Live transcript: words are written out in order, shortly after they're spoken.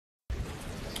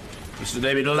Mr.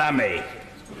 David Lammy.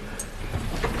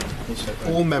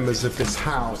 All members of this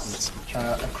House,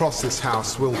 across this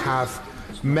House, will have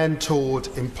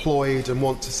mentored, employed and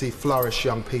want to see flourish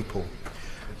young people.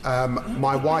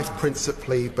 My wife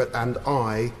principally, and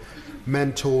I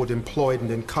mentored, employed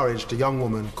and encouraged a young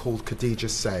woman called Khadija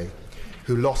Say,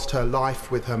 who lost her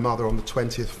life with her mother on the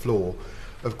 20th floor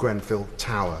of Grenfell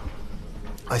Tower.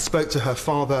 I spoke to her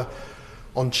father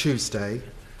on Tuesday,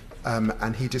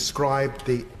 and he described,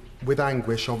 with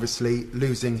anguish obviously,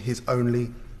 losing his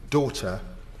only daughter,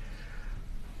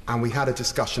 and we had a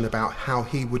discussion about how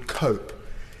he would cope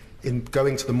in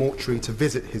going to the mortuary to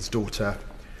visit his daughter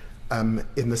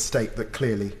in the state that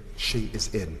clearly she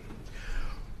is in.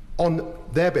 On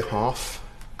their behalf,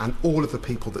 and all of the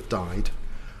people that died,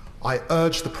 I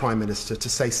urge the Prime Minister to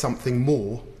say something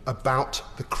more about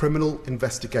the criminal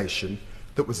investigation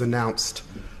that was announced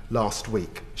last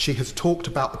week. She has talked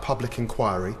about the public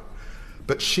inquiry,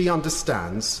 but she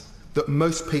understands that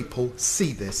most people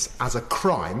see this as a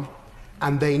crime,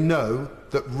 and they know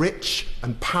that rich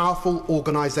and powerful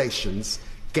organisations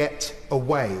get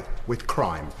away with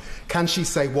crime. Can she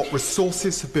say what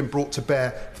resources have been brought to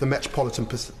bear for the Metropolitan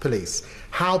Police?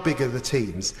 How big are the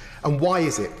teams? And why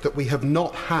is it that we have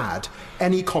not had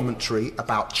any commentary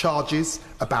about charges,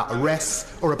 about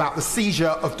arrests, or about the seizure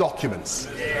of documents?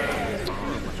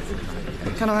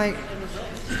 Can I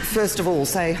first of all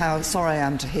say how sorry I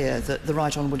am to hear that the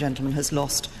Right Honourable Gentleman has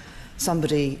lost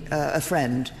somebody, a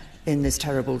friend, in this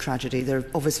terrible tragedy. There are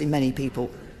obviously many people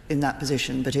in that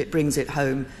position, but it brings it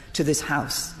home to this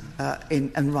House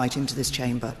and right into this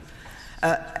chamber.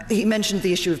 He mentioned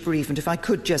the issue of bereavement. If I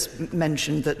could just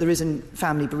mention that there is a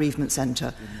family bereavement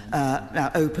centre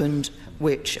now opened,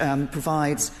 which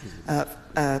provides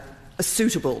a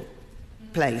suitable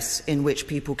place in which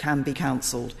people can be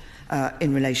counselled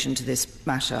in relation to this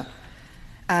matter.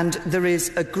 And there is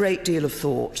a great deal of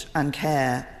thought and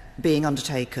care being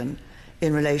undertaken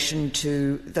in relation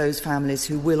to those families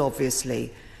who will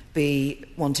obviously be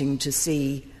wanting to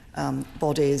see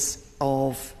bodies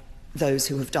of those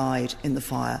who have died in the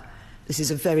fire. This is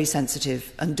a very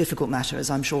sensitive and difficult matter, as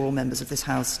I'm sure all members of this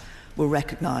House will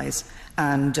recognise,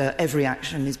 and every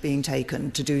action is being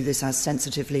taken to do this as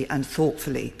sensitively and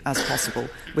thoughtfully as possible,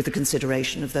 with the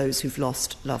consideration of those who've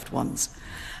lost loved ones.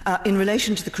 In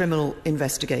relation to the criminal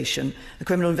investigation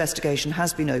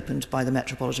has been opened by the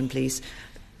Metropolitan Police.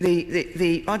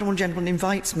 The Right Honourable Gentleman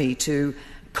invites me to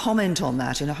comment on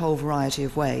that in a whole variety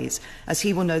of ways. As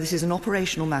he will know, this is an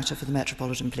operational matter for the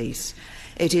Metropolitan Police.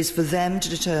 It is for them to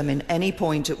determine any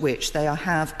point at which they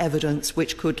have evidence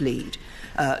which could lead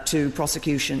to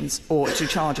prosecutions or to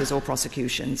charges or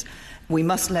prosecutions. We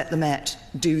must let the Met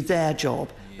do their job.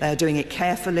 They're doing it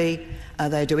carefully,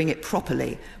 they're doing it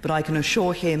properly, but I can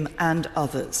assure him and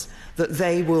others that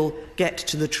they will get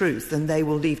to the truth and they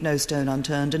will leave no stone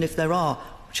unturned, and if there are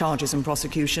charges and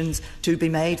prosecutions to be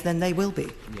made, then they will be.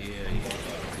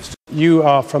 You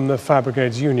are from the Fire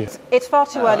Brigade's union. It's far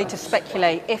too early to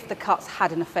speculate if the cuts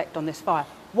had an effect on this fire.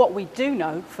 What we do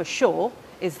know for sure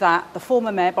is that the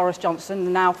former Mayor, Boris Johnson,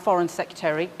 the now Foreign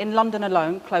Secretary, in London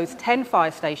alone closed 10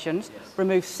 fire stations,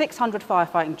 removed 600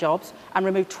 firefighting jobs and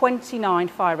removed 29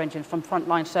 fire engines from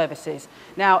frontline services.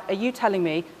 Now, are you telling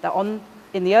me that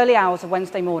in the early hours of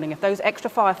Wednesday morning, if those extra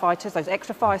firefighters, those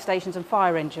extra fire stations and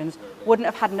fire engines wouldn't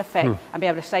have had an effect and be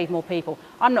able to save more people?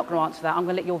 I'm not going to answer that. I'm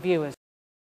going to let your viewers.